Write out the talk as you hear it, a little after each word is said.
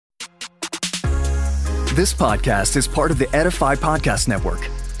This podcast is part of the Edify Podcast Network.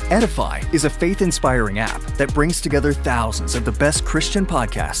 Edify is a faith-inspiring app that brings together thousands of the best Christian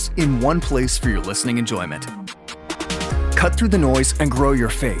podcasts in one place for your listening enjoyment. Cut through the noise and grow your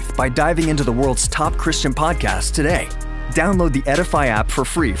faith by diving into the world's top Christian podcasts today. Download the Edify app for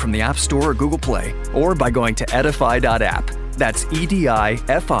free from the App Store or Google Play, or by going to edify.app. That's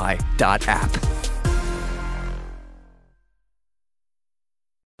EDIFI.app.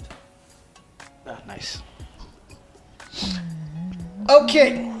 Nice.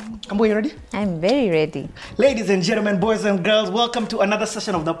 Okay. Kambo, you ready? I'm very ready. Ladies and gentlemen, boys and girls, welcome to another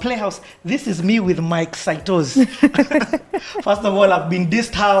session of The Playhouse. This is me with Mike Saitos. First of all, I've been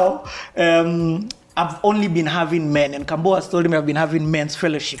dissed how I've only been having men, and Kambo has told me I've been having men's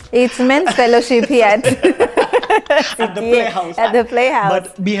fellowship. It's men's fellowship here at the Playhouse. At the Playhouse.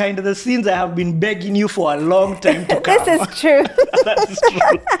 But behind the scenes, I have been begging you for a long time to come. This is true. That is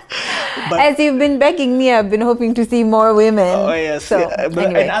true. But as you've been begging me, I've been hoping to see more women. Oh, yes. So,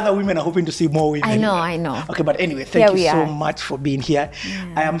 anyway. And other women are hoping to see more women. I know. Okay, but anyway, thank you so much for being here.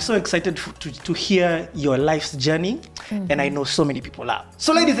 Yeah. I am so excited to hear your life's journey, and I know so many people are.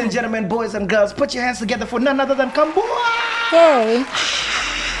 So, ladies and gentlemen, boys and girls, put your hands together for none other than Kambo. Yay.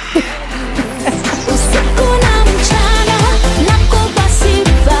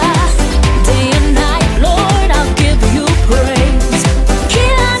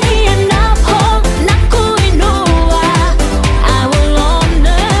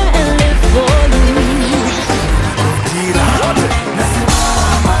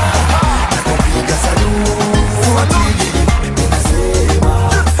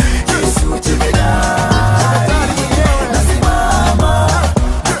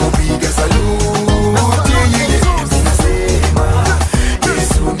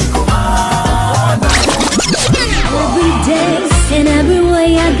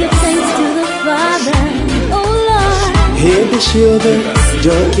 Children,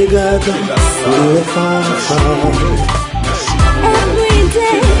 join together, we'll fall. Every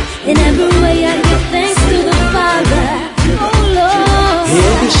day, in every way, I give thanks to the Father. Oh Lord.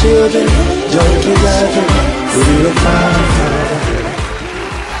 Hear the children, join together, we'll fall.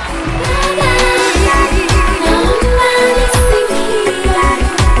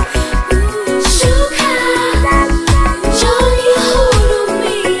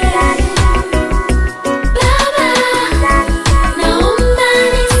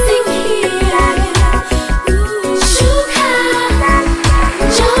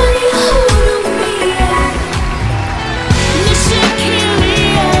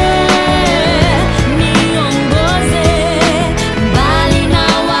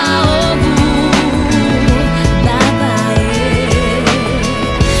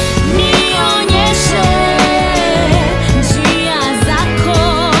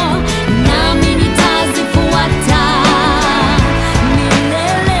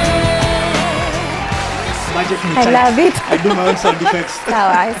 I love it. I do my own sound effects.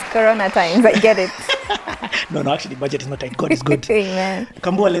 It's Corona times. I get it. No, actually, budget is not tight. God is good. Amen.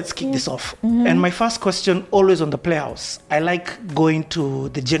 Kambo, let's kick this off. And my first question, always on the Playhouse, I like going to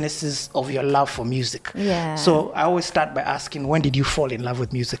the genesis of your love for music. Yeah. So I always start by asking, when did you fall in love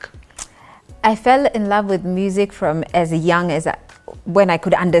with music? I fell in love with music from as young as when I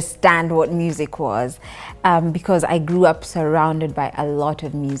could understand what music was, because I grew up surrounded by a lot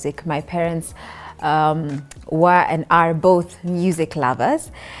of music. My parents were and are both music lovers.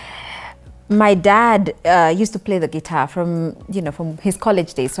 My dad used to play the guitar from his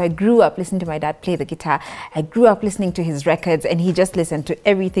college days. So I grew up listening to my dad play the guitar. I grew up listening to his records, and he just listened to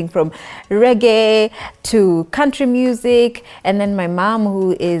everything from reggae to country music. And then my mom,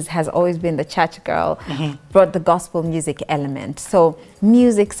 who has always been the church girl, brought the gospel music element. So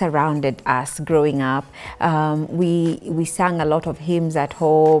music surrounded us growing up. We sang a lot of hymns at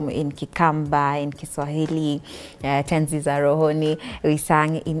home in Kikamba, in Kiswahili, Tenzi za Rohoni. We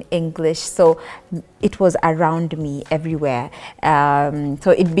sang in English. So it was around me everywhere.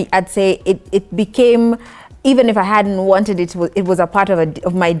 So I'd say it became, even if I hadn't wanted it, it was a part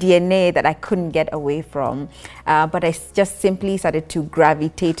of my DNA that I couldn't get away from. But I just simply started to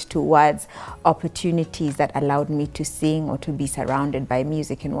gravitate towards opportunities that allowed me to sing or to be surrounded by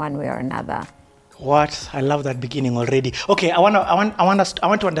music in one way or another. What? I love that beginning already. Okay, I want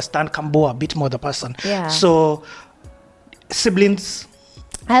to understand Kambo a bit more, the person. Yeah. So, siblings?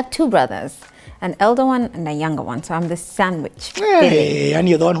 I have two brothers, an elder one and a younger one. So I'm the sandwich. Hey, and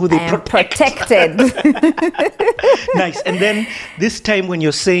you're the one who they protect. Protected. Nice. And then this time when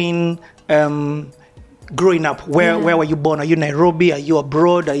you're saying growing up, where were you born? Are you in Nairobi? Are you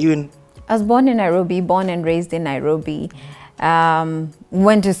abroad? Are you in? I was born in Nairobi, born and raised in Nairobi.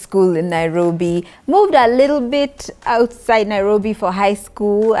 Went to school in Nairobi, moved a little bit outside Nairobi for high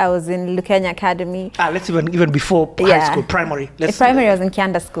school. I was in Lukenya Academy. Let's even before high school, primary. Primary, I was in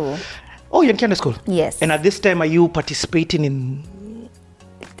Kianda School. Oh, you're in Kianda School? Yes. And at this time, are you participating in?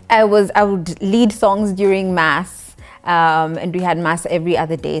 I would lead songs during Mass. And we had Mass every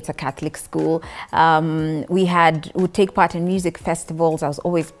other day. It's a Catholic school. We would take part in music festivals. I was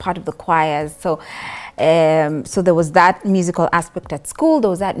always part of the choirs. So there was that musical aspect at school. There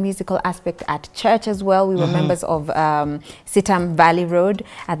was that musical aspect at church as well. We were members of Sitam Valley Road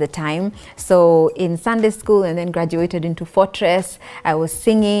at the time. So in Sunday school, and then graduated into Fortress. I was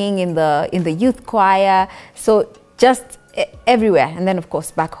singing in the youth choir. So just everywhere. And then of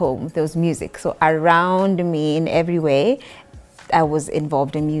course back home there was music, so around me in every way I was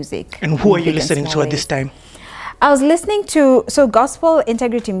involved in music. And who are you listening to at this time? I was listening to, so gospel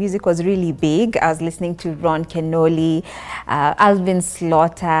integrity music was really big. I was listening to Ron Kenoli, Alvin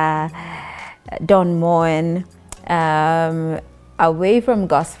Slaughter, Don Moen. Away from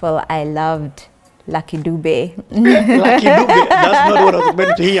gospel, I loved Lucky Dube. Lucky Dube. That's not what I was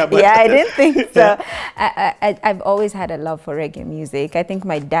meant to hear. But yeah, I didn't think so. I've always had a love for reggae music. I think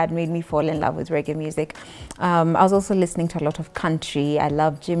my dad made me fall in love with reggae music. I was also listening to a lot of country. I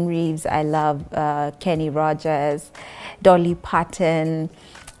love Jim Reeves. I love Kenny Rogers, Dolly Parton.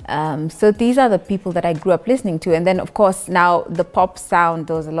 So these are the people that I grew up listening to. And then, of course, now the pop sound,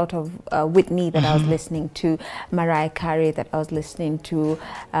 there was a lot of Whitney that I was listening to, Mariah Carey that I was listening to.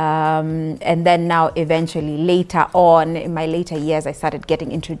 And then now, eventually, later on, in my later years, I started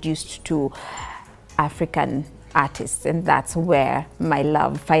getting introduced to African artists. And that's where my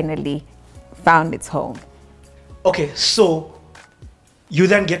love finally found its home. Okay, so you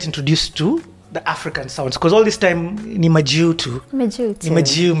then get introduced to the African sounds, because all this time ni Majiu too. Majiu too.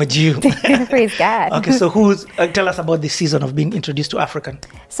 Majiu. Praise God. Okay, so tell us about this season of being introduced to African.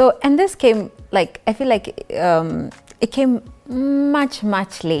 So, and this came, like, I feel like it came much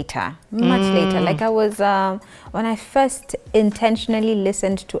later. Like I was, when I first intentionally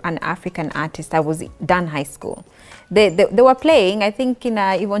listened to an African artist, I was done high school. They were playing, I think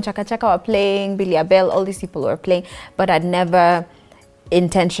Yvonne Chaka Chaka were playing, Billy Abel, all these people were playing, but I'd never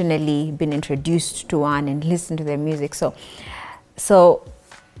intentionally been introduced to one and listened to their music. So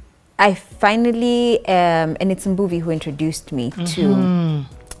I finally, and it's Mbuvi who introduced me to,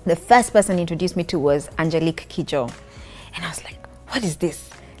 the first person he introduced me to was Angelique Kidjo. And I was like, what is this?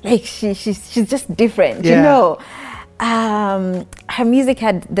 Like, she's just different, you know? Her music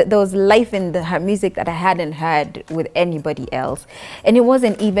had, there was life in her music that I hadn't heard with anybody else. And it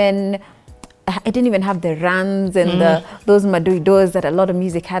wasn't even, it didn't even have the runs and those maduidos that a lot of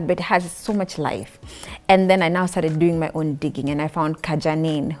music had, but it has so much life. And then I now started doing my own digging, and I found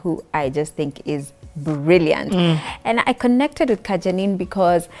Kajanin, who I just think is brilliant. And I connected with Kajanin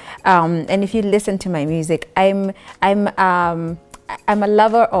because, and if you listen to my music, I'm a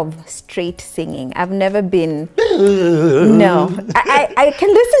lover of straight singing. I've never been, no, I can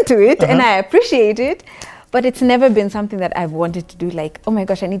listen to it and I appreciate it. But it's never been something that I've wanted to do, like, oh my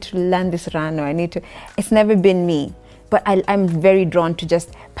gosh, I need to learn this run, or I need to, it's never been me. But I'm very drawn to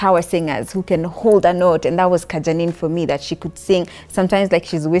just power singers who can hold a note. And that was Kajanin for me, that she could sing, sometimes like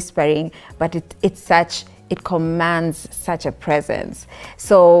she's whispering, but it commands such a presence.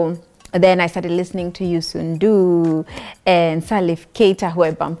 So then I started listening to Yusundu and Salif Keita, who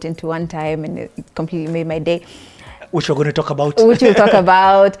I bumped into one time, and it completely made my day. Which we're going to talk about. Which we'll talk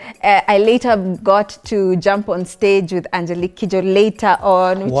about. I later got to jump on stage with Angelique Kidjo later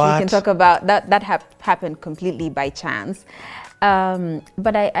on, which we can talk about. That happened completely by chance.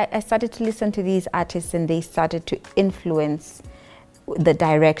 But I started to listen to these artists, and they started to influence the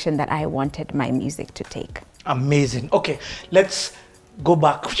direction that I wanted my music to take. Amazing. Okay, let's go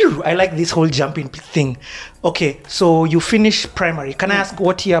back. Phew, I like this whole jumping thing. Okay, so you finish primary. Can I ask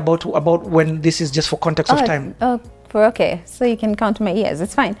what year about when this is, just for context of time? Okay, so you can count my years.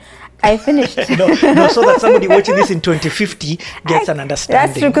 It's fine. I finished. no, so that somebody watching this in 2050 gets an understanding.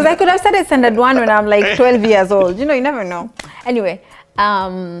 That's true, because I could have started standard 1 when I'm like 12 years old. You know, you never know. Anyway,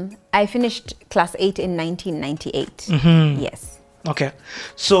 I finished class 8 in 1998. Yes. Okay,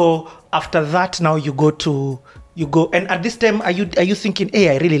 so after that, now you go, and at this time, are you thinking,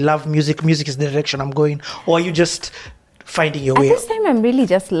 hey, I really love music. Music is the direction I'm going, or are you just finding your way? At this time, I'm really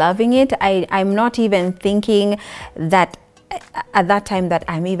just loving it. I'm not even thinking that at that time that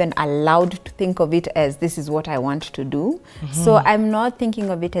I'm even allowed to think of it as this is what I want to do. So I'm not thinking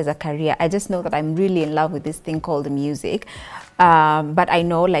of it as a career. I just know that I'm really in love with this thing called music. But I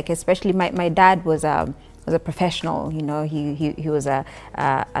know, like, especially my dad was a professional. You know, he was a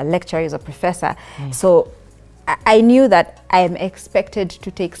lecturer, he was a professor. So I knew that I am expected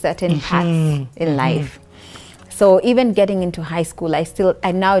to take certain paths in life. So even getting into high school, I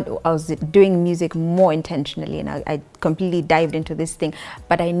was doing music more intentionally, and I completely dived into this thing.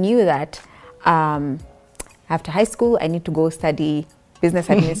 But I knew that after high school, I need to go study business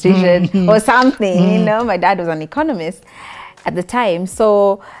administration or something. You know, my dad was an economist at the time,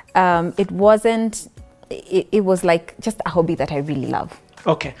 so it wasn't. It was like just a hobby that I really love.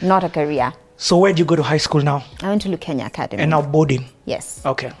 Okay. Not a career. So where did you go to high school now? I went to Lukenya Academy. And now boarding? Yes.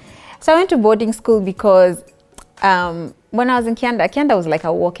 Okay. So I went to boarding school because when I was in Kianda was like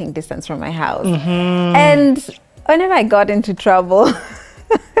a walking distance from my house. And whenever I got into trouble,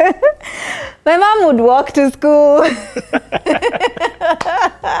 my mom would walk to school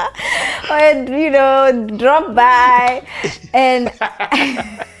and, you know, drop by. And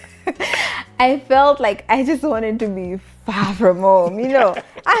I felt like I just wanted to be far from home, you know.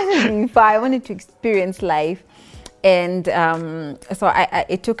 I wanted to be far. I wanted to experience life. And so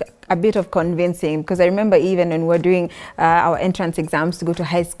it took a bit of convincing, because I remember even when we were doing our entrance exams to go to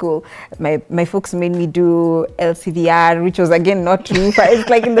high school, my folks made me do LCVR, which was again not too far. It's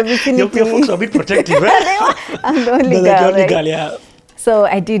like in the vicinity. Your folks are a bit protective, right? I'm the only girl. Yeah. So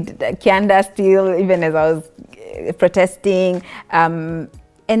I did Kianda still, even as I was protesting.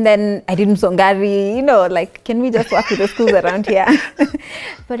 And then I did Msongari, you know, like, can we just work with the schools around here?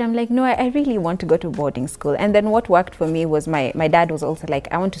 But I'm like, no, I really want to go to boarding school. And then what worked for me was my dad was also like,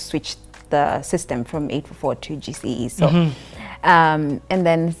 I want to switch the system from 844 to GCE. So, and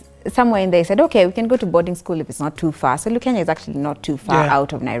then somewhere in there, he said, okay, we can go to boarding school if it's not too far. So Lukenya is actually not too far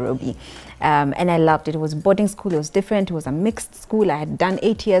out of Nairobi. And I loved it. It was boarding school. It was different. It was a mixed school. I had done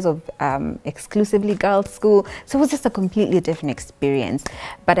 8 years of exclusively girls' school. So it was just a completely different experience.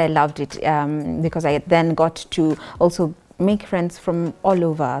 But I loved it because I then got to also make friends from all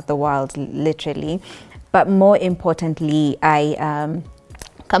over the world, literally. But more importantly,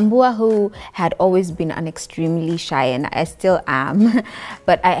 Kambua, who had always been an extremely shy, and I still am,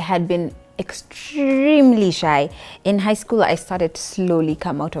 but I had been extremely shy. In high school, I started to slowly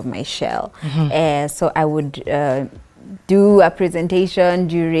come out of my shell. So I would do a presentation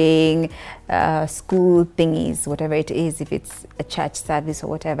during school thingies, whatever it is, if it's a church service or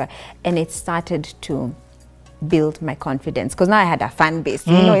whatever, and it started to build my confidence, because now I had a fan base,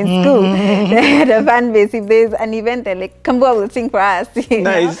 you know, in school. I had a fan base. If there's an event, they're like, Kambua will sing for us. You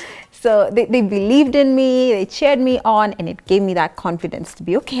know? So they believed in me, they cheered me on, and it gave me that confidence to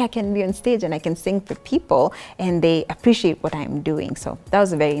be, okay, I can be on stage and I can sing for people, and they appreciate what I'm doing. So that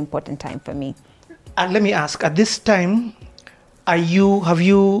was a very important time for me. And let me ask, at this time, are you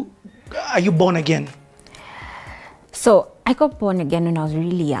born again? So I got born again when I was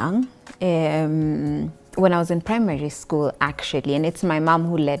really young. When I was in primary school, actually, and it's my mom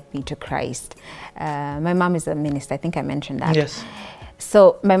who led me to Christ. My mom is a minister, I think I mentioned that. Yes.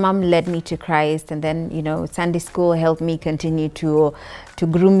 So my mom led me to Christ, and then, you know, Sunday school helped me continue to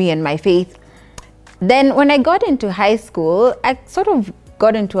groom me in my faith. Then when I got into high school, I sort of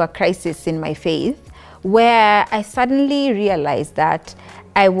got into a crisis in my faith, where I suddenly realized that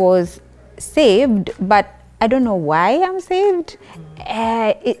I was saved, but I don't know why I'm saved.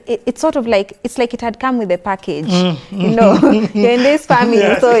 It's sort of like, it's like it had come with a package. You know, you're in this family,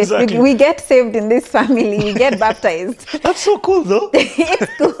 Yes, so exactly. we get saved in this family, we get baptized. That's so cool, though.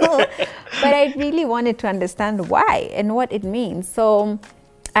 It's cool. But I really wanted to understand why and what it means. So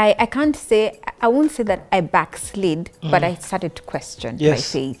I can't say, I won't say that I backslid, but I started to question my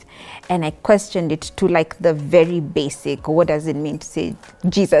faith. And I questioned it to like the very basic, what does it mean to say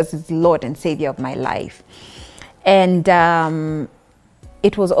Jesus is Lord and Savior of my life? And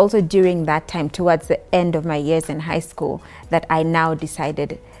it was also during that time, towards the end of my years in high school, that I now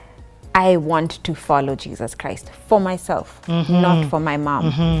decided I want to follow Jesus Christ for myself, not for my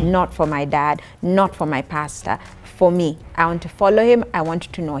mom, not for my dad, not for my pastor. For me, I want to follow him. I want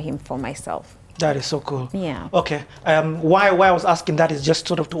to know him for myself. That is so cool. Yeah. Okay. Why I was asking that is just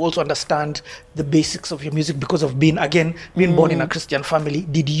sort of to also understand the basics of your music, because of being born in a Christian family.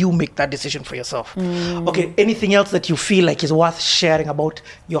 Did you make that decision for yourself? Okay. Anything else that you feel like is worth sharing about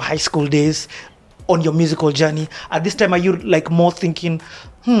your high school days on your musical journey? At this time, are you like more thinking,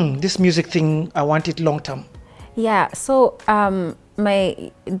 this music thing, I want it long term? Yeah. So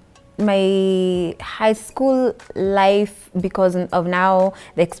my high school life, because of now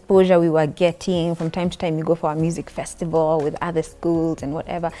the exposure we were getting from time to time, you go for a music festival with other schools and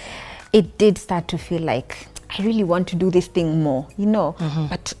whatever, it did start to feel like I really want to do this thing more, you know.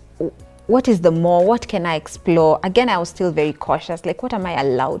 But what is the more? What can I explore? Again, I was still very cautious, like what am I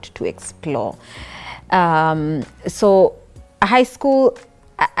allowed to explore? So high school,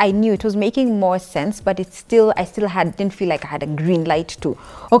 I knew it was making more sense, but I still didn't feel like I had a green light to,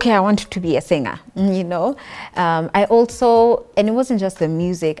 okay, I wanted to be a singer, you know. I also, and it wasn't just the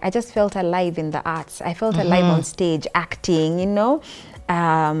music, I just felt alive in the arts. I felt alive on stage, acting, you know.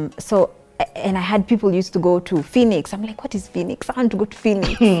 So, and I had people used to go to Phoenix. I'm like, what is Phoenix? I want to go to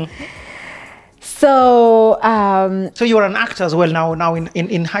Phoenix. So so you're an actor as well now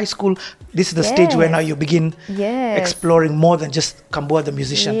in high school. This is the stage where now you begin exploring more than just Kambua the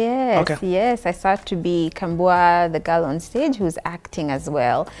musician. Yes, I started to be Kambua the girl on stage who's acting as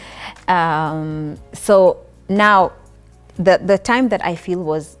well. So now the time that I feel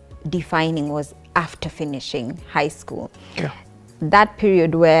was defining was after finishing high school. Yeah. That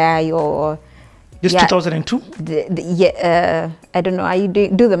period where you're... This 2002? I don't know. You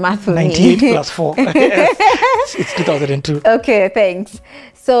do the math for 98 me. plus 4. It's 2002. Okay, thanks.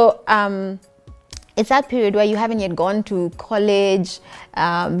 So it's that period where you haven't yet gone to college.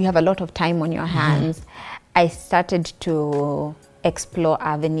 You have a lot of time on your hands. I started to explore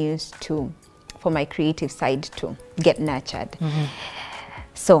avenues for my creative side to get nurtured.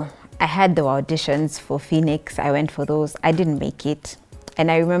 So I had the auditions for Phoenix. I went for those. I didn't make it. And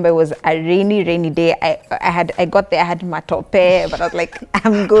I remember it was a rainy day. I got there, I had my tope, but I was like,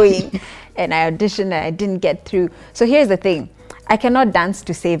 I'm going. And I auditioned and I didn't get through. So here's the thing. I cannot dance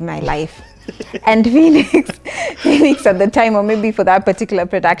to save my life. And Phoenix at the time, or maybe for that particular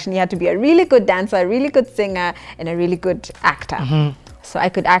production, you had to be a really good dancer, a really good singer, and a really good actor. So I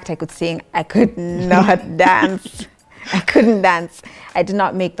could act, I could sing, I could not dance. I couldn't dance. I did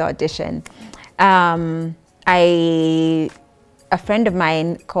not make the audition. A friend of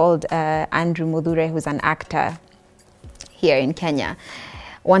mine called Andrew Mudhure, who's an actor here in Kenya.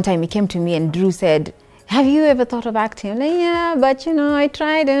 One time he came to me and Drew said, have you ever thought of acting? I'm like, yeah, but you know, I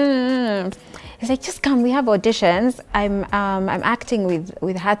tried. He's like, just come, we have auditions. I'm acting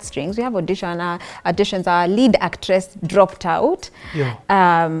with Heartstrings. We have auditions. Our lead actress dropped out.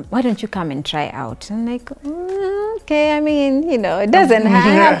 Why don't you come and try out? I'm like, okay, I mean, you know, it doesn't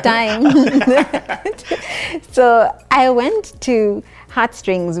have time. So I went to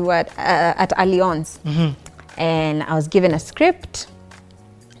Heartstrings at Allianz, and I was given a script,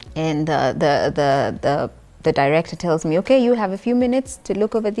 and the director tells me, okay, you have a few minutes to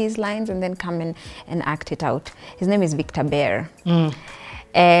look over these lines and then come in and act it out. His name is Victor Bear.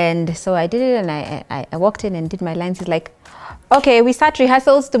 And so I did it, and I walked in and did my lines. He's like, okay, we start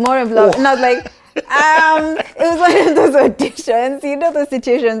rehearsals tomorrow. And I was like, it was one of those auditions, you know, those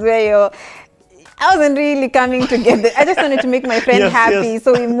situations where I wasn't really coming to get it. I just wanted to make my friend happy,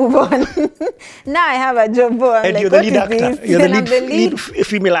 so we move on. Now I have a job. And like, you're the lead actor. This? You're the lead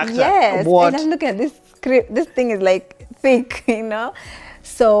female actor. Yes. What? And I'm looking at this script. This thing is like thick, you know.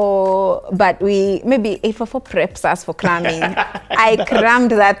 So, but maybe 844 preps us for cramming. I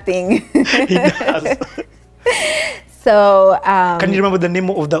crammed that thing. He does. So, can you remember the name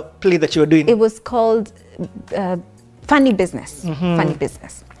of the play that you were doing? It was called Funny Business. Funny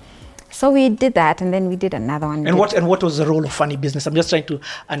Business. So we did that, and then we did another one. And what was the role of Funny Business? I'm just trying to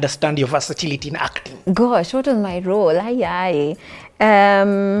understand your versatility in acting. Gosh, what was my role? I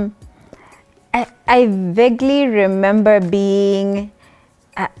vaguely remember being.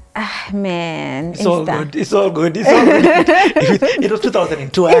 Man, it's all good. It's all good. It was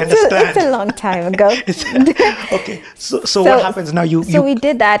 2002. I understand. It's a long time ago. Okay. So what happens now? So we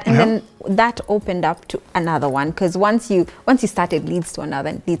did that, and then that opened up to another one, because once you started, leads to another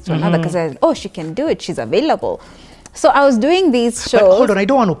and leads to another. Because I was, oh, she can do it. She's available. So I was doing these shows. But hold on, I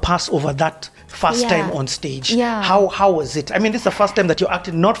don't want to pass over that first time on stage. How was it? I mean, this is the first time that you're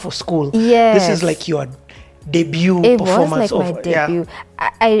acting not for school. Yes. This is like your debut It performance. was like my debut.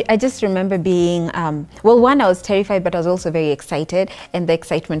 I just remember being, well, one, I was terrified, but I was also very excited, and the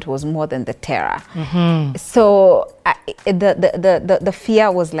excitement was more than the terror. So the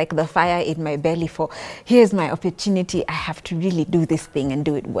fear was like the fire in my belly for, here's my opportunity, I have to really do this thing and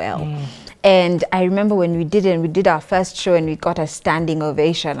do it well. And I remember when we did our first show and we got a standing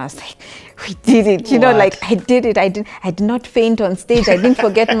ovation. I was like, we did it, you know, like I did it. I did not faint on stage. I didn't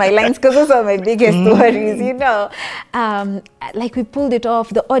forget my lines, because those are my biggest worries, you know. Like we pulled it off.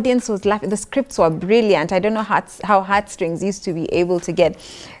 The audience was laughing. The scripts were brilliant. I don't know how Heartstrings used to be able to get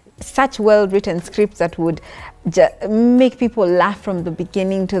such well-written scripts that would make people laugh from the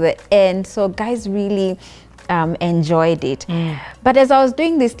beginning to the end. So guys really enjoyed it. But as I was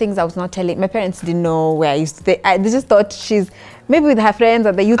doing these things, I was not telling. My parents didn't know where I used to. They just thought she's maybe with her friends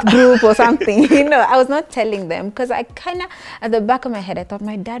at the youth group or something. You know, I was not telling them, because I kind of, at the back of my head, I thought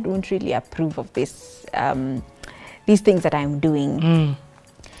my dad won't really approve of this, these things that I'm doing.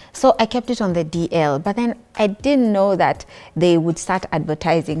 So I kept it on the DL, but then I didn't know that they would start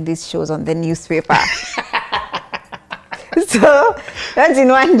advertising these shows on the newspaper. So that's in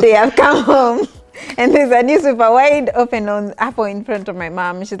one day I've come home and there's a newspaper wide open on Apple in front of my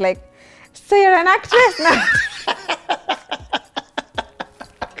mom. She's like, so you're an actress now?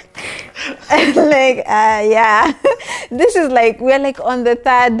 Like, yeah. This is like, we're like on the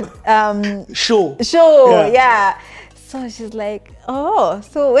third Show. Yeah. So she's like, oh,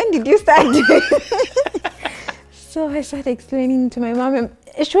 so when did you start doing? So I started explaining to my mom, and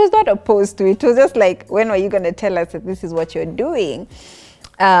she was not opposed to it. It was just like, when are you going to tell us that this is what you're doing?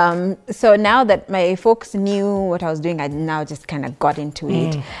 So now that my folks knew what I was doing, I now just kind of got into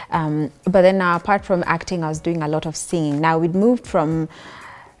it. But then now, apart from acting, I was doing a lot of singing. Now we'd moved from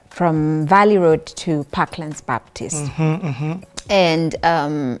Valley Road to Parklands Baptist. And,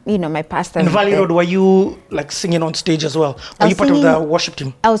 you know, my pastor... In Valley Road, were you like singing on stage as well? Were you part of the worship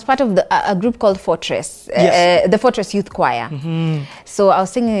team? I was part of a group called Fortress, the Fortress Youth Choir. So I was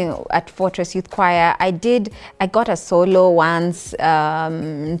singing at Fortress Youth Choir. I got a solo once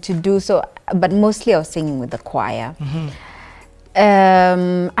to do so, but mostly I was singing with the choir.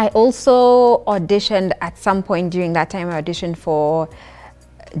 I also auditioned at some point during that time. I auditioned for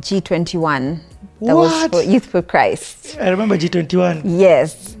G21. That was for Youth for Christ. I remember G21.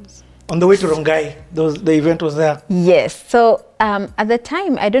 Yes. On the way to Rongai, the event was there. Yes. So at the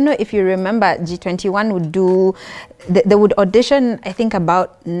time, I don't know if you remember, G21 would do, they would audition, I think,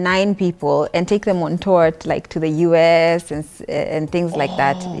 about 9 people and take them on tour to the US and things like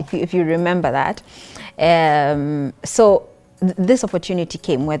that, if you remember that. So this opportunity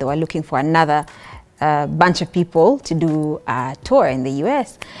came where they were looking for another bunch of people to do a tour in the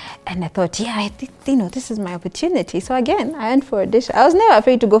US, and I thought, yeah, I think, you know, this is my opportunity. So again, I went for audition. I was never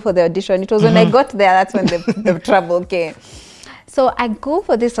afraid to go for the audition. It was when I got there, that's when the trouble came. So I go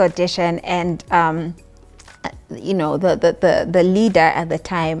for this audition, and you know, the leader at the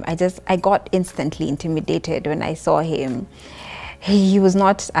time, I got instantly intimidated when I saw him. He was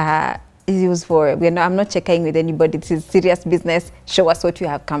not. He was for, I'm not checking with anybody. This is serious business. Show us what you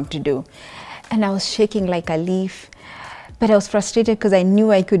have come to do. And I was shaking like a leaf, but I was frustrated because I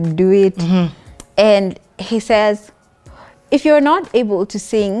knew I could do it. And he says, if you're not able to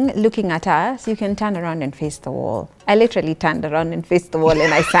sing looking at us, you can turn around and face the wall. I literally turned around and faced the wall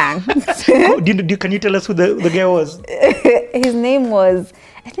and I sang. Can you tell us who the guy was? His name was,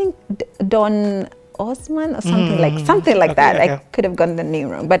 I think, Don Osman or something like that. Okay. I could have gotten the name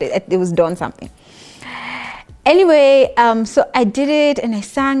wrong, but it was Don something. Anyway, so I did it and I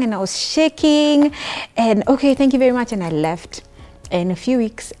sang and I was shaking and okay, thank you very much, and I left. And a few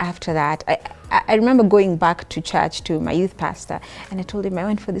weeks after that, I remember going back to church to my youth pastor, and I told him I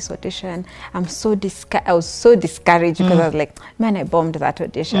went for this audition. I was so discouraged because I was like, man, I bombed that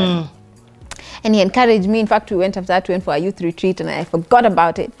audition. And he encouraged me. In fact, we went after that, we went for a youth retreat, and I forgot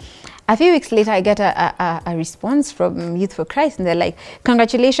about it. A few weeks later, I get a response from Youth for Christ, and they're like,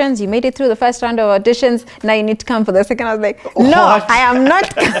 congratulations, you made it through the first round of auditions. Now you need to come for the second. I was like, no, I am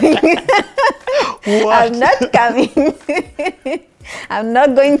not coming. I'm not coming. I'm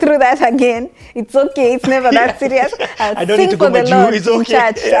not going through that again. It's okay. It's never that serious. I don't need to go to Jew. It's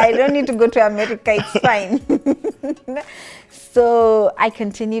okay. Church. I don't need to go to America. It's fine. So I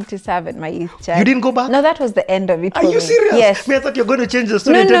continued to serve at my youth church. You didn't go back? No, that was the end of it. Are you serious? Yes. I thought you were going to change the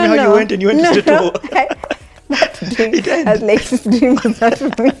story and tell me how you went, and you went straight to home. I was like, this dream was not for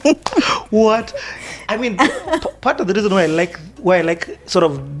me. What? I mean, part of the reason why I like sort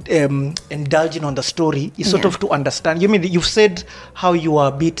of indulging on the story is sort of to understand. You mean you've said how you were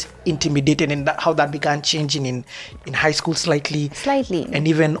a bit intimidated and how that began changing in high school slightly, and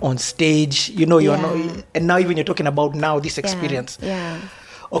even on stage. You know, you're not, and now even you're talking about now this experience. Yeah.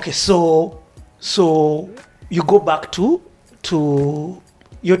 Okay, so you go back to.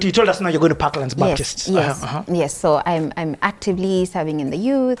 You told us now you're going to Parklands Baptist. Yes, yes. So I'm actively serving in the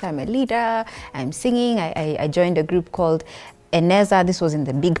youth. I'm a leader. I'm singing. I joined a group called Eneza. This was in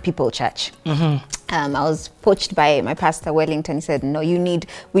the Big People Church. I was poached by my pastor Wellington. He said, "No,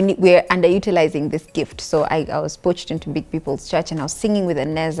 we're underutilizing this gift." So I was poached into Big People's Church, and I was singing with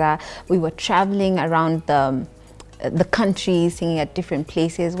Eneza. We were traveling around the country, singing at different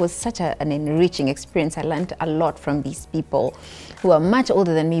places. It was such an enriching experience. I learned a lot from these people who are much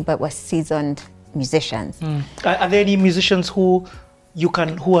older than me but were seasoned musicians. Are there any musicians people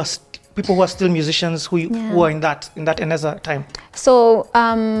who are still musicians who are in that Eneza time? So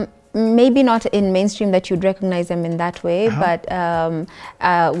maybe not in mainstream that you'd recognize them in that way, but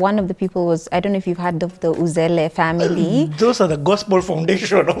one of the people was, I don't know if you've heard of the Uzele family. Those are the gospel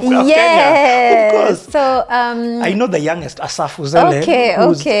foundation of Yes. Kenya. Of course. So I know the youngest, Asaf Uzele, Okay,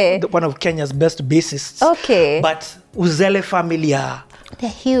 who's okay. one of Kenya's best bassists. Okay. But Uzele family are, they're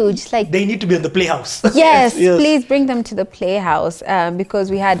huge. Like, they need to be in the Playhouse. yes, please bring them to the Playhouse,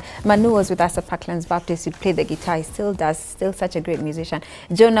 because we had Manu was with us at Parklands Baptist. He'd play the guitar. He still does. Still such a great musician.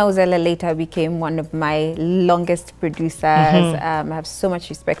 Jonah Uzele later became one of my longest producers. I have so much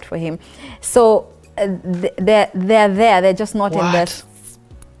respect for him. So they're there. They're just not in the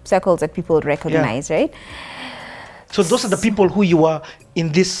circles that people would recognize, right? So those are the people who you were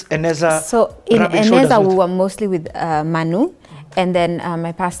in this Eneza. So in Rubbing Shoulders Eneza, with. we were mostly with Manu. And then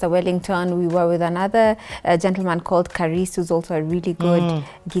my pastor Wellington, we were with another gentleman called Karis, who's also a really good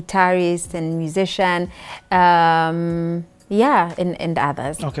guitarist and musician. And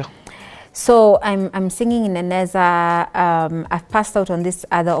others. Okay. So I'm singing in Eneza. I've passed out on this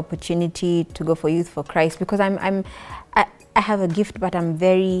other opportunity to go for Youth for Christ because I have a gift, but I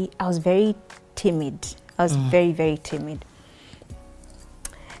was very timid. I was very, very timid.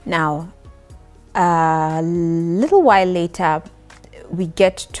 Now, a little while later, we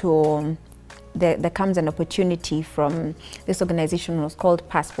get to, there comes an opportunity from this organization. It was called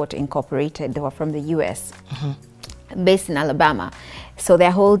Passport Incorporated. They were from the US, based in Alabama. So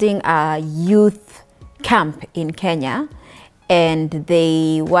they're holding a youth camp in Kenya, and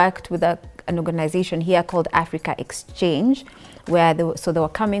they worked with an organization here called Africa Exchange, where they were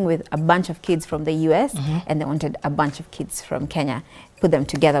coming with a bunch of kids from the US, and they wanted a bunch of kids from Kenya. Put them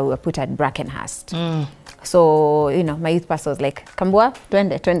together, we were put at Brackenhurst. So, you know, my youth pastor was like, Kambua,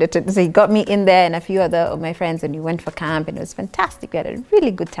 twende. So he got me in there and a few other of my friends, and we went for camp, and it was fantastic. We had a really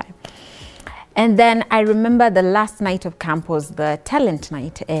good time. And then I remember the last night of camp was the talent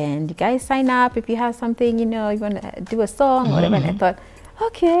night, and you guys sign up if you have something, you know, you want to do a song or whatever. And I thought,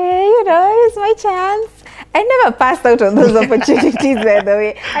 okay, you know, it's my chance. I never passed out on those opportunities, by the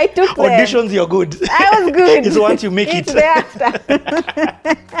way. I took them. Auditions, you're good. I was good. It's once you make it's it. Thereafter.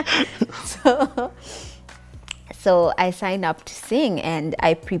 So I signed up to sing, and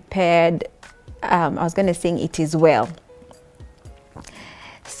I prepared, I was going to sing It Is Well.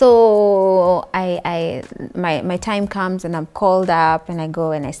 So my time comes, and I'm called up, and I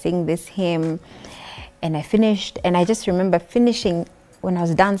go and I sing this hymn, and I finished, and I just remember finishing. When I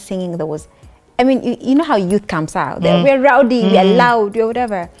was done singing, there was, I mean, you know how youth camps are. We're rowdy, we're loud, we're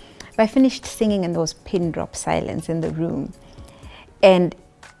whatever. But I finished singing, and there was pin drop silence in the room. And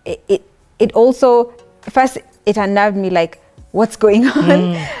it also, first it unnerved me, like, what's going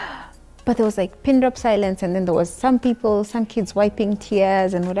on? But there was like pin drop silence, and then there was some kids wiping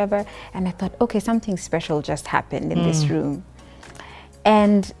tears and whatever. And I thought, okay, something special just happened in this room.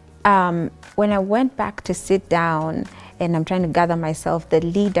 And when I went back to sit down, and I'm trying to gather myself, the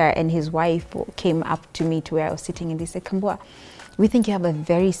leader and his wife came up to me to where I was sitting, and they said, Kambua, we think you have a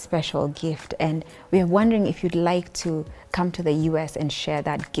very special gift, and we are wondering if you'd like to come to the US and share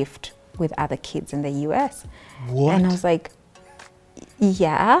that gift with other kids in the US. What? And I was like,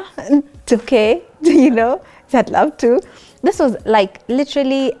 yeah, it's okay, you know, I'd love to. This was like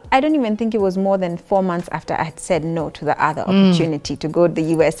literally, I don't even think it was more than 4 months after I had said no to the other opportunity to go to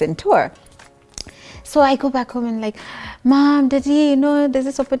the US and tour. So I go back home and like, Mom, Daddy, you know, there's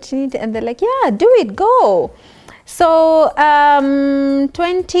this opportunity. And they're like, yeah, do it, go. So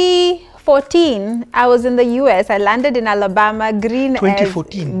 2014, I was in the US. I landed in Alabama, green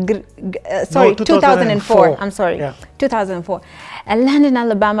 2014? Sorry, No, 2004. I'm sorry, yeah. 2004. I landed in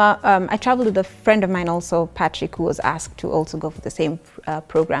Alabama. I traveled with a friend of mine also, Patrick, who was asked to also go for the same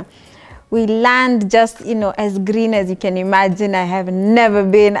program. We land just, you know, as green as you can imagine. I have never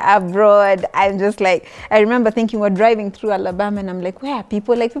been abroad. I'm just like, I remember thinking we're driving through Alabama, and I'm like, where are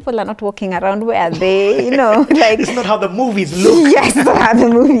people? Like, people are not walking around. Where are they? You know, like. It's not how the movies look. Yes, not how the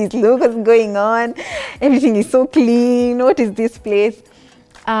movies look. What's going on? Everything is so clean. What is this place?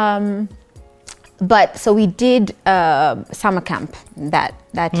 But so we did summer camp that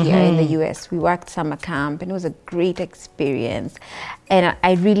year in the US. We worked summer camp, and it was a great experience. And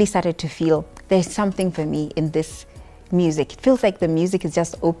I really started to feel there's something for me in this music. It feels like the music is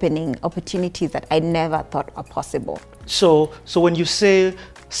just opening opportunities that I never thought were possible. So when you say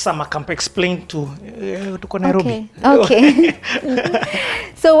summer camp, explain to Nairobi. Okay.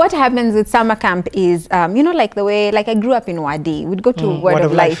 So what happens with summer camp is, you know, like the way, like I grew up in Wadi. We'd go to Word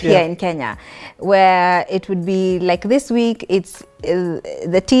of Life here in Kenya, where it would be like this week, it's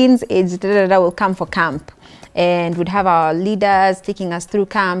the teens age will come for camp. and we'd have our leaders taking us through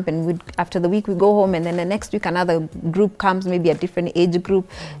camp, and after the week we go home, and then the next week another group comes, maybe a different age group.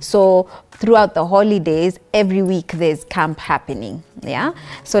 So throughout the holidays, every week there's camp happening. Yeah.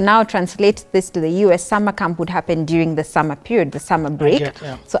 So now translate this to the US. Summer camp would happen during the summer period, the summer break.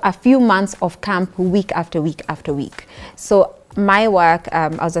 So a few months of camp, week after week after week. So my work, I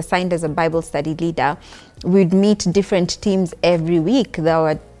was assigned as a Bible study leader. We'd meet different teams every week. There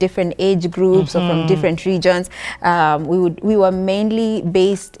were different age groups or from different regions. We were mainly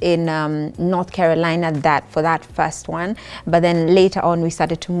based in North Carolina for that first one, but then later on we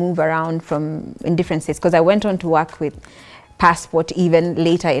started to move around in different states, because I went on to work with Passport even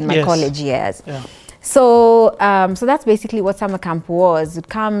later in my college years. So so that's basically what summer camp was.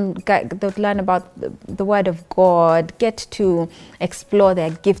 They'd learn about the Word of God, get to explore their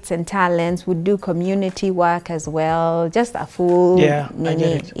gifts and talents, would do community work as well, just a full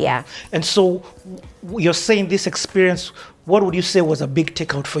And so you're saying this experience, what would you say was a big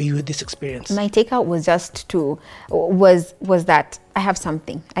takeout for you with this experience? My takeout was just was that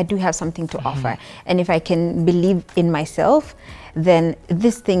I do have something to offer, and if I can believe in myself, then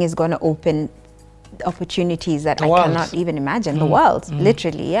this thing is going to open opportunities that I cannot even imagine. The world,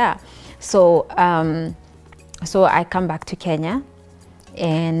 literally, So so I come back to Kenya,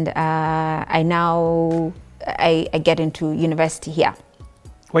 and I get into university here.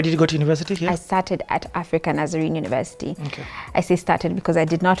 Why did you go to university here? I started at African Nazarene University. Okay. I say started because I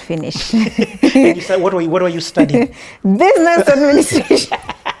did not finish. And you said, what were you studying? Business administration.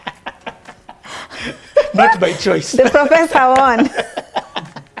 Not by choice. The professor won.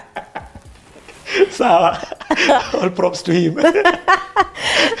 Sawa. All props to him.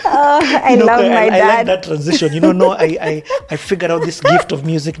 I love my dad. I like that transition. I figured out this gift of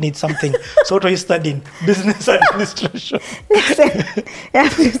music needs something. So what are you studying? Business administration. You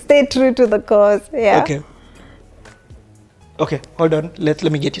have to stay true to the cause. Yeah. Okay, hold on. Let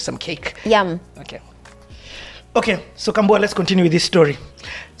me get you some cake. Yum. Okay, so Kambua, let's continue with this story.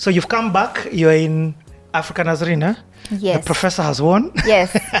 So you've come back, you're in African Nazarene, huh? Yes. The professor has won.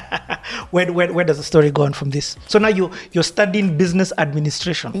 Yes. Where does the story go on from this? So now you're studying business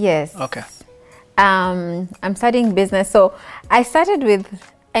administration. Yes. Okay. I'm studying business. So I started with,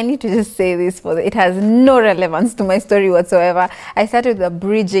 I need to just say this, it has no relevance to my story whatsoever. I started with a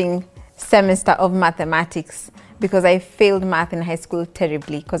bridging semester of mathematics, because I failed math in high school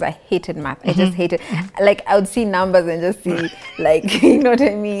terribly, because I hated math. I just hated, like, I would see numbers and just see, like, you know what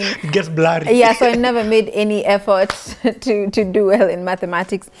I mean? It gets blurry. Yeah, so I never made any effort to do well in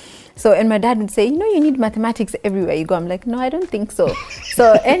mathematics. So, and my dad would say, you need mathematics everywhere you go. I'm like, no, I don't think so.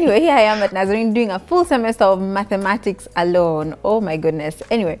 So anyway, here I am at Nazarene doing a full semester of mathematics alone. Oh my goodness.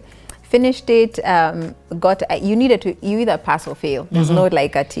 Anyway, finished it, you either pass or fail. There's no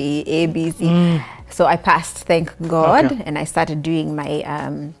like a T, A, B, C. So I passed, thank God, and I started doing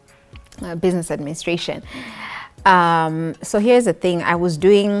my business administration. So here's the thing,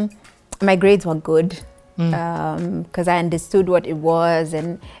 my grades were good, because I understood what it was,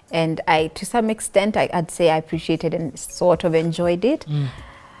 and I, to some extent, I'd say I appreciated and sort of enjoyed it.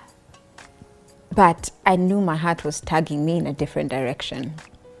 But I knew my heart was tugging me in a different direction.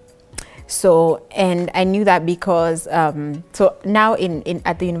 So, and I knew that because, so now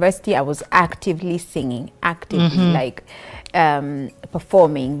at the university, I was actively singing, like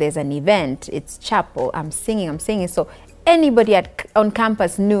performing. There's an event, it's chapel, I'm singing. So anybody on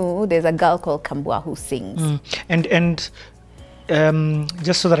campus knew there's a girl called Kambua who sings. And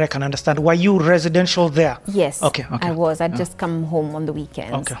just so that I can understand, were you residential there? Yes, okay. I was. I'd just come home on the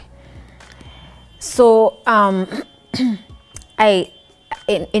weekends. Okay. So, at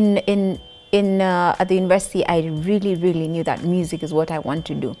the university, I really, really knew that music is what I want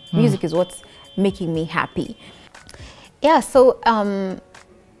to do. Music is what's making me happy. Yeah, so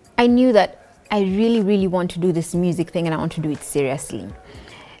I knew that I really, really want to do this music thing, and I want to do it seriously.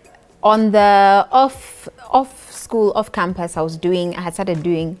 On the off campus, I had started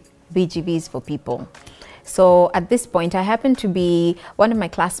doing BGVs for people. So at this point, I happened to be, one of my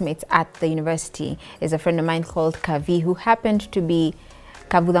classmates at the university is a friend of mine called Kavi, who happened to be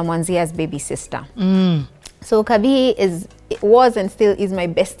Kavudha Mwanzia's baby sister. So Kavi was and still is my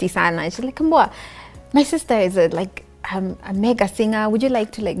bestie sana. She's like, Kambua, my sister is a mega singer. Would you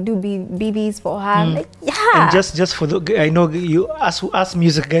like to do BVs for her? I'm like, yeah. And just for I know you us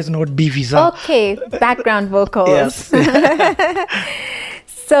music guys know what BVs are. Okay, background vocals. Yes.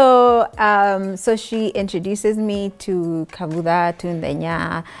 So, so she introduces me to Kavudha, to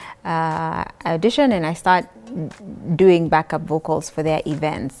Ndenya audition, and I start doing backup vocals for their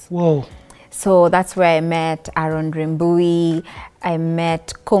events. Whoa. So that's where I met Aaron Rimbui. I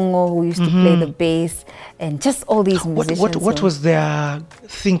met Kongo, who used to play the bass, and just all these musicians. What was their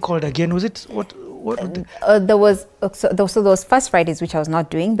thing called again? Was it what? There was those first Fridays, which I was not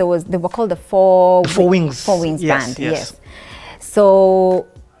doing. They were called the Four Wings Band. Yes. So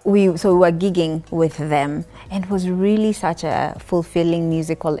we were gigging with them, and it was really such a fulfilling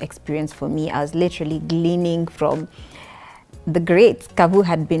musical experience for me. I was literally gleaning from the greats. Kavu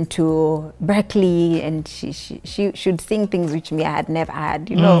had been to Berkeley, and she should sing things which me I had never had,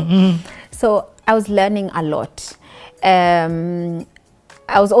 you know. So I was learning a lot.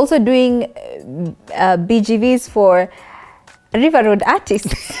 I was also doing BGVs for River Road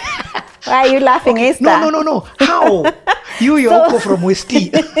artists. Why are you laughing, Esther? No. How? You're from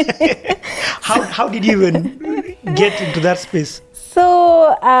Westie. How did you even get into that space?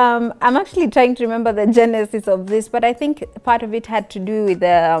 So I'm actually trying to remember the genesis of this, but I think part of it had to do with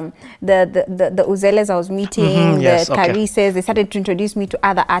the Uzeles I was meeting, the Carices. They started to introduce me to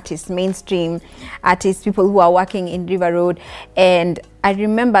other artists, mainstream artists, people who are working in River Road. And I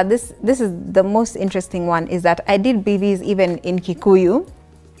remember this is the most interesting one, is that I did BVs even in Kikuyu.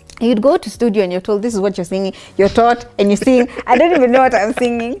 You'd go to studio and you're told, this is what you're singing, you're taught and you sing. I don't even know what I'm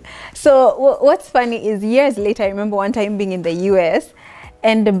singing. So what's funny is years later, I remember one time being in the US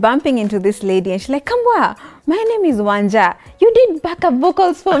and bumping into this lady, and she's like, Kambwa, my name is Wanja. You did backup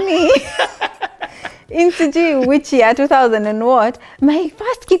vocals for me. In Siji, which year, 2000 and what? My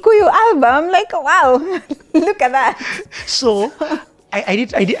first Kikuyu album. I'm like, wow, look at that. So I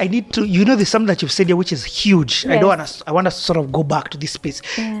need to, you know, there's something that you've said here which is huge. Yes. I want us to sort of go back to this space.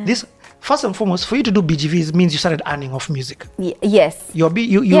 This, first and foremost, for you to do BGVs means you started earning off music. Yes. You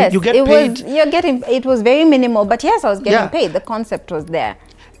yes, get paid. It was very minimal, but yes, I was getting paid. The concept was there.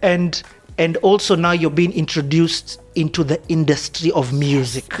 And also now you're being introduced into the industry of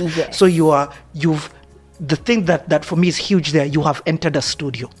music. Yes. So the thing that for me is huge there, you have entered a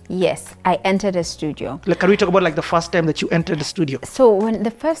studio. Yes, I entered a studio. Like, can we talk about like the first time that you entered the studio? So when the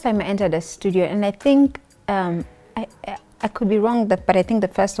first time I entered a studio, and I think I could be wrong, but I think the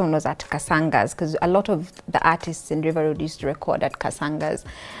first one was at Kasangas, because a lot of the artists in River Road used to record at Kasangas.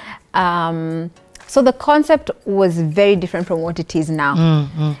 So the concept was very different from what it is now.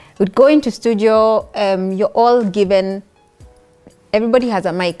 We'd go into studio, you're all given, everybody has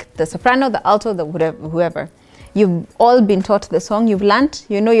a mic, the soprano, the alto, the whoever. You've all been taught the song, you've learned,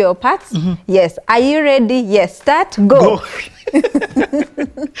 you know your parts. Yes. Are you ready? Yes. Start, go.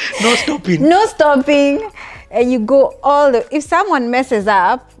 No stopping. No stopping. And you go if someone messes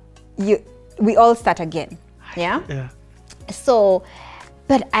up, we all start again. Yeah. So,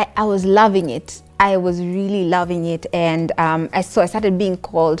 but I was loving it. I was really loving it. And I started being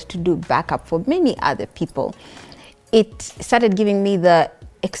called to do backup for many other people. It started giving me the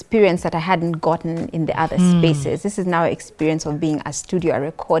experience that I hadn't gotten in the other spaces. This is now an experience of being a studio, a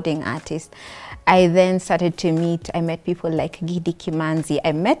recording artist. I then started to I met people like Gidi Kimanzi.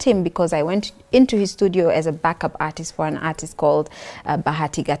 I met him because I went into his studio as a backup artist for an artist called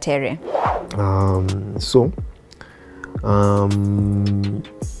Bahati Gatere.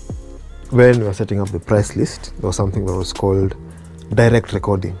 When we were setting up the price list, there was something that was called direct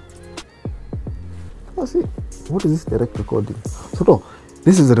recording. I see. What is this direct recording? So no,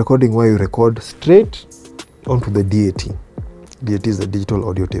 this is a recording where you record straight onto the DAT. DAT is the digital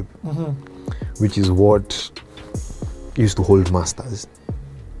audio tape, which is what used to hold masters.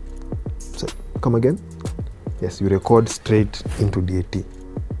 So, come again? Yes, you record straight into DAT.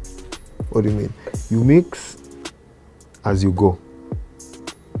 What do you mean? You mix as you go.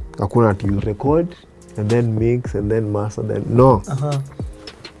 Hakuna, you record and then mix and then master, then no.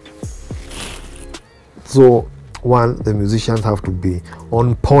 So one, the musicians have to be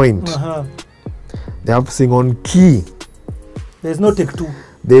on point. They have to sing on key. There's no take two.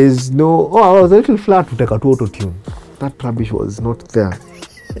 There's no, I was a little flat to take a auto-tune. That rubbish was not there.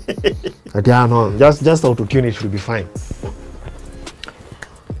 But yeah, no, just auto-tune, it should be fine.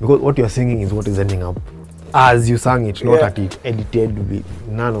 Because what you're singing is what is ending up as you sang it, not at it edited with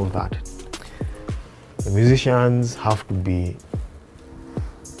none of that. The musicians have to be.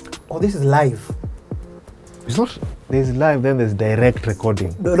 Oh, this is live. It's not. There's live, then there's direct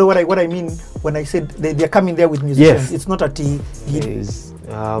recording. No, what I mean when I said they're coming there with musicians, it's not at the.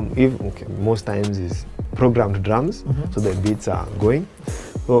 Most times is programmed drums, so the beats are going.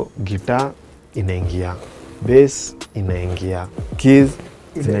 So guitar inaingia, bass inaingia, keys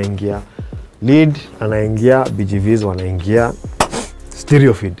inaingia, lead anaingia, BGVs wanaingia,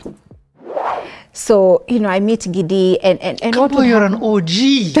 stereo feed. So, you know, I meet Gidi and what Boy, would you're happen- an OG.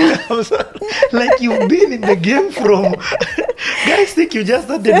 Like you've been in the game from. Guys think you just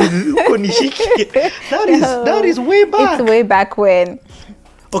started with Konishiki. That is way back. It's way back when.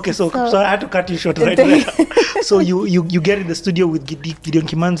 Okay, so I had to cut you short right there. So you get in the studio with Gideon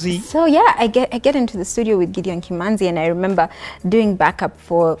Kimanzi. So yeah, I get into the studio with Gideon Kimanzi, and I remember doing backup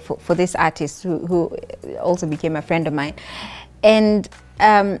for this artist who also became a friend of mine. And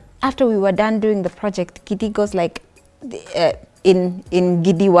after we were done doing the project, Gidi goes like, in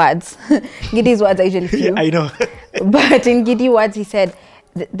Gidi words, Gidi's words are usually few. I know. But in Gidi words, he said,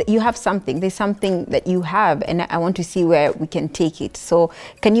 you have something, there's something that you have, and I want to see where we can take it. So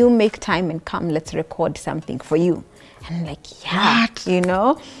can you make time and come, let's record something for you? And I'm like, yeah, What? you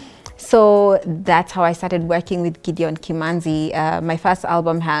know? So that's how I started working with Gideon Kimanzi. My first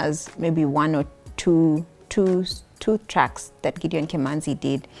album has maybe one or two tracks that Gideon Kimanzi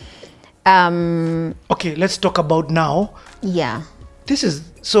did. Okay, let's talk about now. Yeah. This is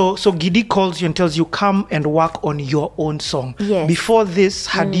so Gidi calls you and tells you come and work on your own song. Yes. Before this,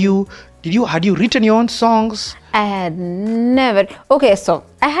 had you written your own songs? I had never. Okay, so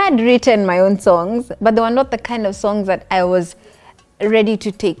I had written my own songs, but they were not the kind of songs that I was ready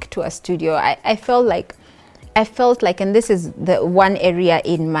to take to a studio. I felt like, and this is the one area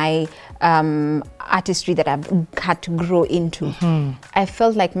in my artistry that I've had to grow into. I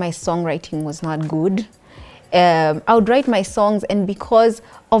felt like my songwriting was not good. I would write my songs, and because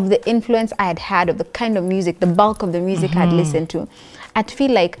of the influence I had of the kind of music, the bulk of the music I'd listened to, I'd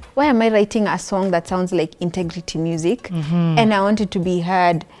feel like, why am I writing a song that sounds like integrity music? And I wanted to be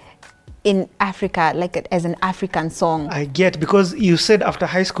heard in Africa, like as an African song. I get, because you said after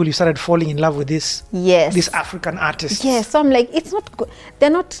high school you started falling in love with this African artist. Yes, so I'm like, it's not good. They're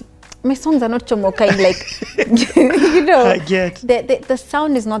not, my songs are not chomokai, like, you know. I get. The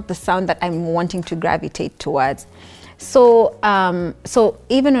sound is not the sound that I'm wanting to gravitate towards. So, so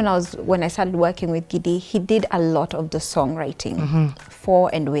even when I started working with Gidi, he did a lot of the songwriting for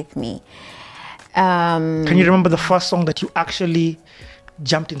and with me. Can you remember the first song that you actually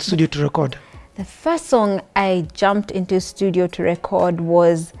jumped in studio to record? The first song I jumped into studio to record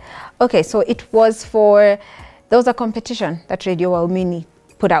was, okay, so it was there was a competition that Radio Waumini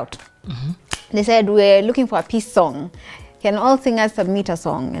put out. They said, we're looking for a peace song. Can all singers submit a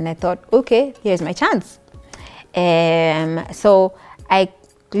song? And I thought, okay, here's my chance. So I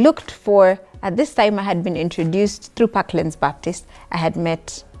looked for, at this time I had been introduced through Parklands Baptist. I had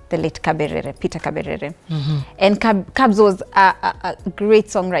met the late Peter Kaberere. And Kabs was a great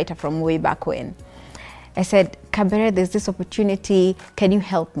songwriter from way back when. I said, Kaberere, there's this opportunity, can you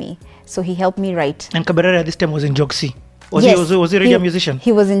help me? So he helped me write. And Kaberere at this time was in Jogsi. Yes, was he really a musician?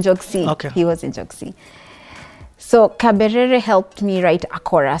 He was in Jogsi. Okay. He was in Jogsi. So Kaberere helped me write a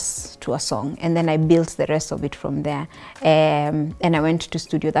chorus to a song, and then I built the rest of it from there. And I went to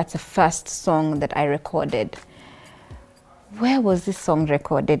studio. That's the first song that I recorded. Where was this song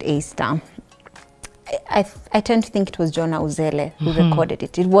recorded, A-Star? I tend to think it was Jonah Uzele who recorded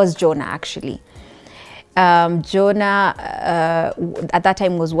it. It was Jonah, actually. Jonah, at that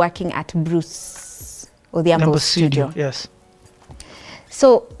time, was working at Bruce Odhiambo's studio. Yes.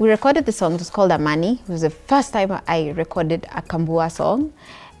 So we recorded the song. It was called Amani. It was the first time I recorded a Kambua song,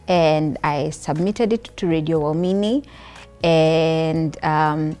 and I submitted it to Radio Waumini. And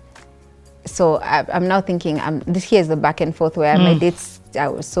so I'm now thinking, here's the back and forth where my dates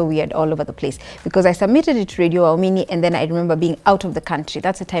was so weird all over the place, because I submitted it to Radio Waumini, and then I remember being out of the country.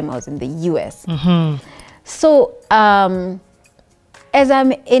 That's the time I was in the US. So as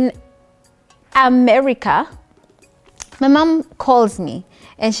I'm in America, my mom calls me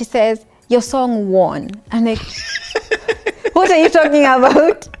and she says, your song won. I'm like, what are you talking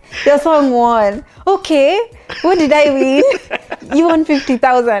about? Your song won. Okay, what did I win? You won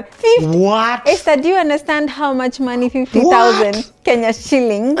 50,000. What? Esther, do you understand how much money 50,000 Kenya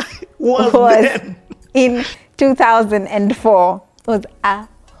shillings Was then? in 2004? It was a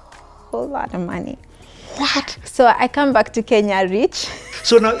whole lot of money. What? So I come back to Kenya rich.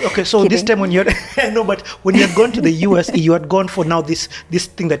 So now, okay, so this time when you're, no, but when you had gone to the US, you had gone for now this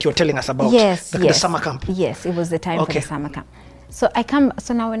thing that you're telling us about. Yes, the summer camp. Yes, it was the time for Okay. the summer camp. So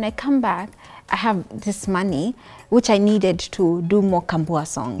now when I come back, I have this money, which I needed to do more Kambua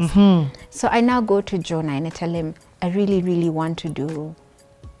songs. So I now go to Jonah and I tell him, I really, really want to do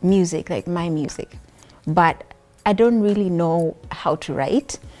music, like my music, but I don't really know how to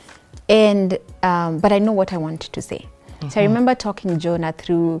write. And but I know what I want to say. So I remember talking Jonah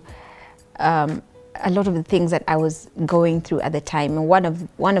through a lot of the things that I was going through at the time. And one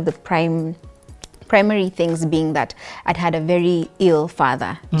of the prime Primary things being that I'd had a very ill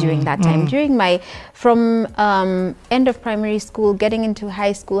father during that time. During from end of primary school, getting into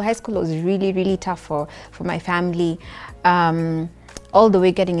high school was really, really tough for my family. All the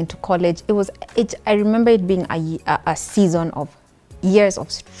way getting into college, I remember it being a season of years of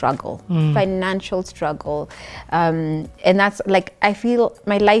struggle, financial struggle. And that's like, I feel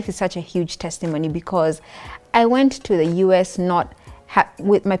my life is such a huge testimony because I went to the US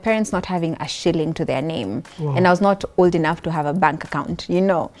with my parents not having a shilling to their name. Wow. And I was not old enough to have a bank account, you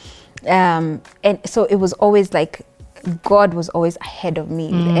know. And so it was always like, God was always ahead of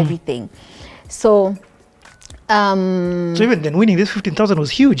me with everything. So even then, winning this 15,000 was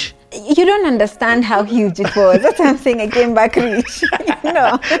huge. You don't understand how huge it was. That's what I'm saying. I came back rich, you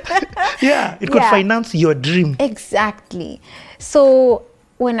know. Yeah, it could finance your dream. Exactly. So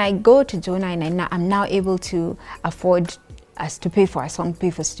when I go to Jonah and I'm now able to afford us to pay for a song, pay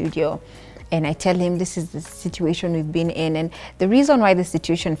for studio, and I tell him this is the situation we've been in. And the reason why the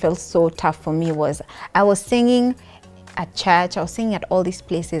situation felt so tough for me was I was singing at church, I was singing at all these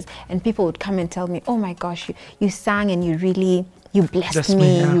places, and people would come and tell me, oh my gosh, you sang and you blessed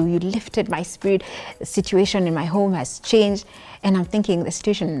me, you lifted my spirit. The situation in my home has changed. And I'm thinking the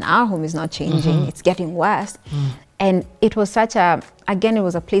situation in our home is not changing, it's getting worse. And it was it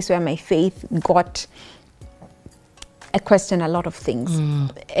was a place where my faith got, I questioned a lot of things.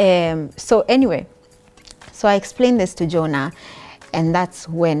 So anyway, so I explained this to Jonah, and that's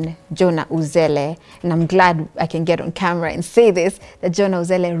when Jonah Uzele, and I'm glad I can get on camera and say this, that Jonah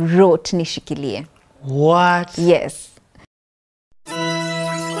Uzele wrote Nishikilie. What? Yes.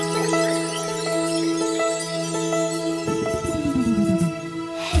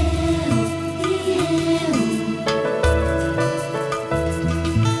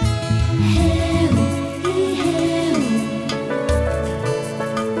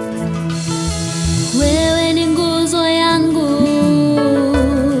 Wewe ni nguzo yangu,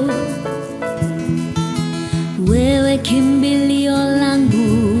 wewe kimbilio langu,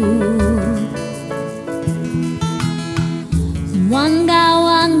 mwanga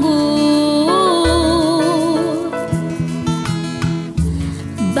wangu,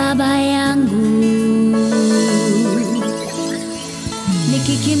 baba yangu.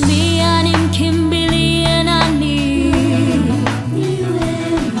 Nikikimbia nimkimbilie nani?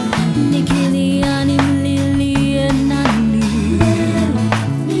 Nikilia nimlilie nani?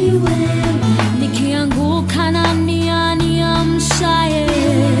 Nikianguka nani aniamshaye?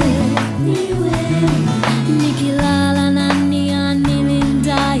 Nikilala nani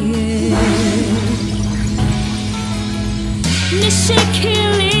anilindaye?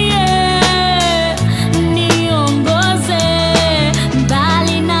 Nishikilie, niongoze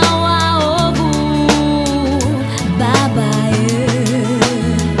mbali na waovu, Baba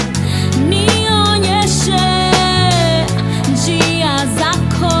nionyeshe njia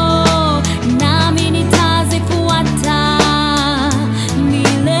zako, nami nitazifuata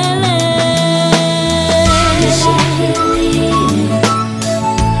milele. Nishikilie,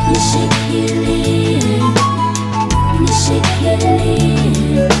 nishikilie, nishikilie.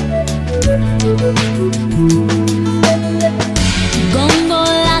 Gongo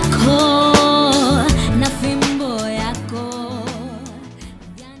lako na fimbo yako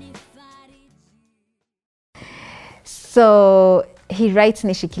yanifariji. So he writes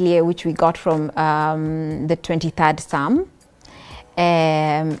Nishikilie, which we got from the 23rd Psalm.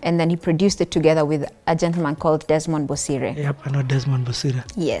 And then he produced it together with a gentleman called Desmond Bosire. Yep, I know Desmond Bosire.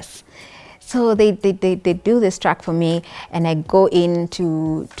 Yes. So they do this track for me, and I go in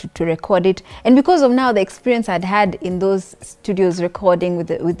to record it. And because of now the experience I'd had in those studios recording with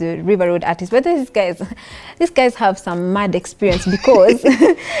the River Road artists, but these guys have some mad experience because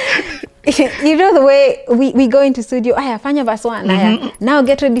you know the way we go into studio, fanya verse 1, now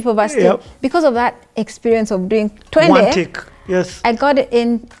get ready for verse 2. Because of that experience of doing 20. One take, yes. I got it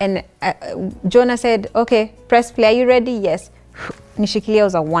in, and Jonah said, okay, press play, are you ready? Yes. Nishikilie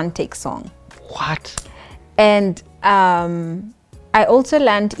was a one-take song. What? And I also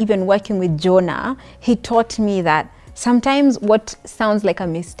learned, even working with Jonah, he taught me that sometimes what sounds like a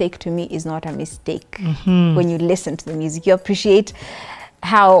mistake to me is not a mistake. When you listen to the music, you appreciate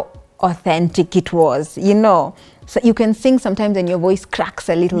how authentic it was, you know. So you can sing sometimes and your voice cracks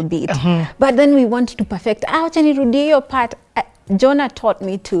a little bit. But then we want to perfect. Acha nirudie your part. Jonah taught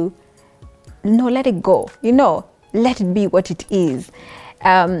me to, no, let it go, you know. Let it be what it is.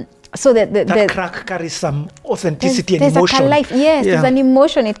 So that that crack carries some authenticity and emotion. There's a life, yes, there's an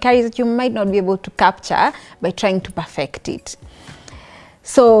emotion it carries that you might not be able to capture by trying to perfect it.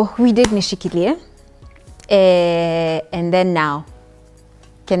 So we did Nishikilie, and then now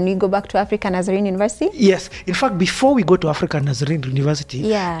can we go back to African Nazarene University? Yes. In fact, before we go to African Nazarene University,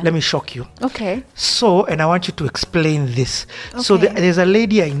 let me shock you. Okay. So, and I want you to explain this. So Okay. there's a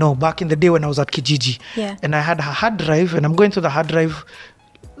lady I know back in the day when I was at Kijiji. Yeah. And I had her hard drive, and I'm going through the hard drive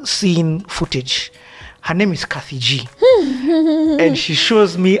seeing footage. Her name is Kathy G. And she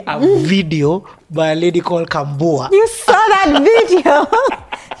shows me a video by a lady called Kambua. You saw that video?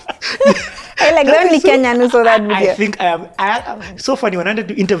 I like the only Kenyan who saw that video. I think I am so funny. When I did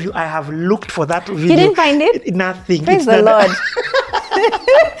the interview, I have looked for that video. You didn't find it? Nothing. Praise It's the not- Lord.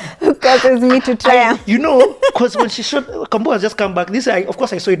 Who causes me to triumph? You know, because when she showed Kambua has just come back. Of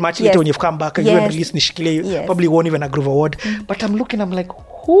course, I saw it much later Yes. when you've come back and you Yes. had released Nishikile. Yes. Probably won even a Groove Award. But I'm looking, I'm like,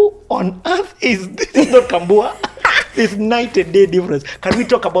 who on earth is this? This is not Kambua. It's night and day difference. Can we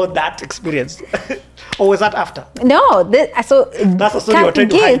talk about that experience? Or was that after? No, so That's the story you were trying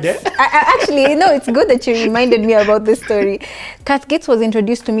to hide, eh? Actually, no, it's good that you reminded me about this story. Kath Gates was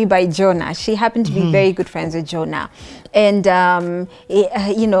introduced to me by Jonah. She happened to be very good friends with Jonah. And,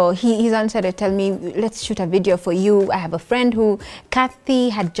 he's on set to tell me, let's shoot a video for you. I have a friend who, Kathy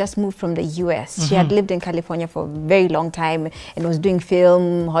had just moved from the US. She had lived in California for a very long time and was doing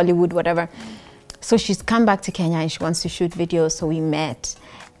film, Hollywood, whatever. So she's come back to Kenya and she wants to shoot videos. So we met.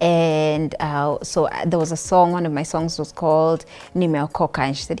 And there was a song, one of my songs was called Nimeokoka.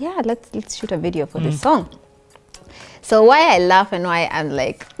 And she said, yeah, let's shoot a video for this song. So why I laugh and why I'm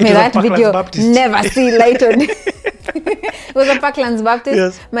like, may was that a Parklands video Baptist. never see light on. It was a Parklands Baptist.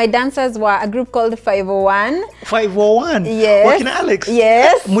 Yes. My dancers were a group called 501. 501. Yes. Working Alex.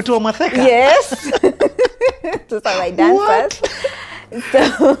 Yes. Mutu wa Matheka. Yes. Those are my dancers.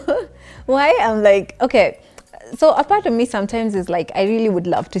 So why I'm like, okay. So a part of me sometimes is like, I really would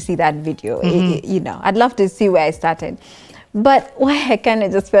love to see that video. I'd love to see where I started. But why I kind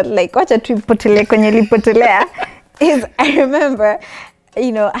of just felt like, watch a trip potele kwenye lipotelea, is I remember,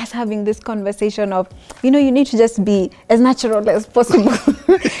 us having this conversation of, you need to just be as natural as possible.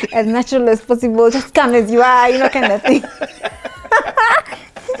 As natural as possible, just come as you are, kind of thing.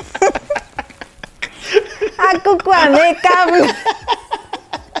 Akukua makeup.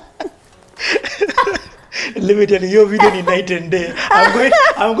 Let me tell you, your video is night and day.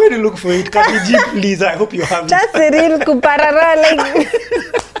 I'm going to look for it. Kathy G, please. I hope you have it. That's a real kuparara, like.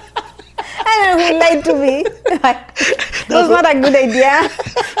 I don't know who lied to me. That was not a good idea.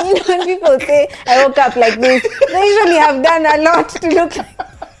 When people say I woke up like this, they usually have done a lot to look like.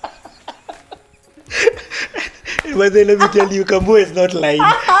 But then let me tell you, Kambua is not lying.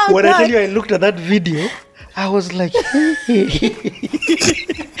 When I tell you I looked at that video, I was like,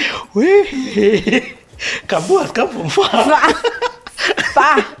 Kambua has come from far.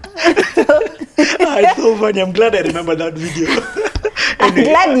 Far. It's so funny. I'm glad I remember that video. I'm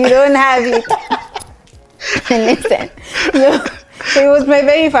glad you don't have it. Listen, so it was my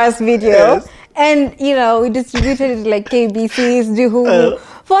very first video. Yes. And, we distributed it like KBC's, Juhu.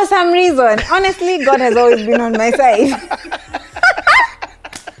 For some reason, honestly, God has always been on my side.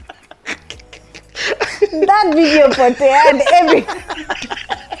 That video potead every.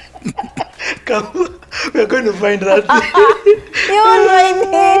 We're going to find that. You won't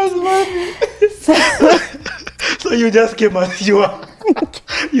mind it. So you just came as you are.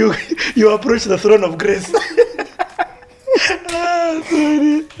 You approached the throne of grace.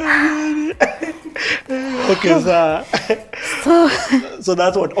 Sorry. Okay, so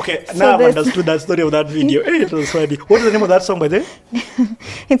that's what. Okay, now I've understood that story of that video. It was funny. What is the name of that song, by the way?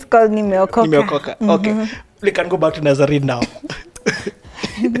 It's called Nimeokoka. Nimeokoka. Okay, we can go back to Nazarene now.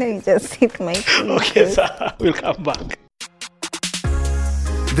 Let me just sip my tea. Okay, sir. We'll come back.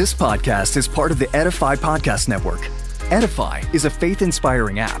 This podcast is part of the Edify Podcast Network. Edify is a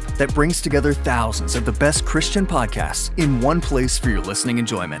faith-inspiring app that brings together thousands of the best Christian podcasts in one place for your listening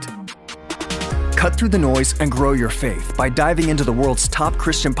enjoyment. Cut through the noise and grow your faith by diving into the world's top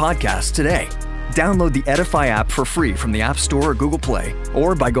Christian podcasts today. Download the Edify app for free from the App Store or Google Play,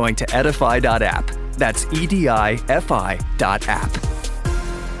 or by going to edify.app. That's EDIFI.app.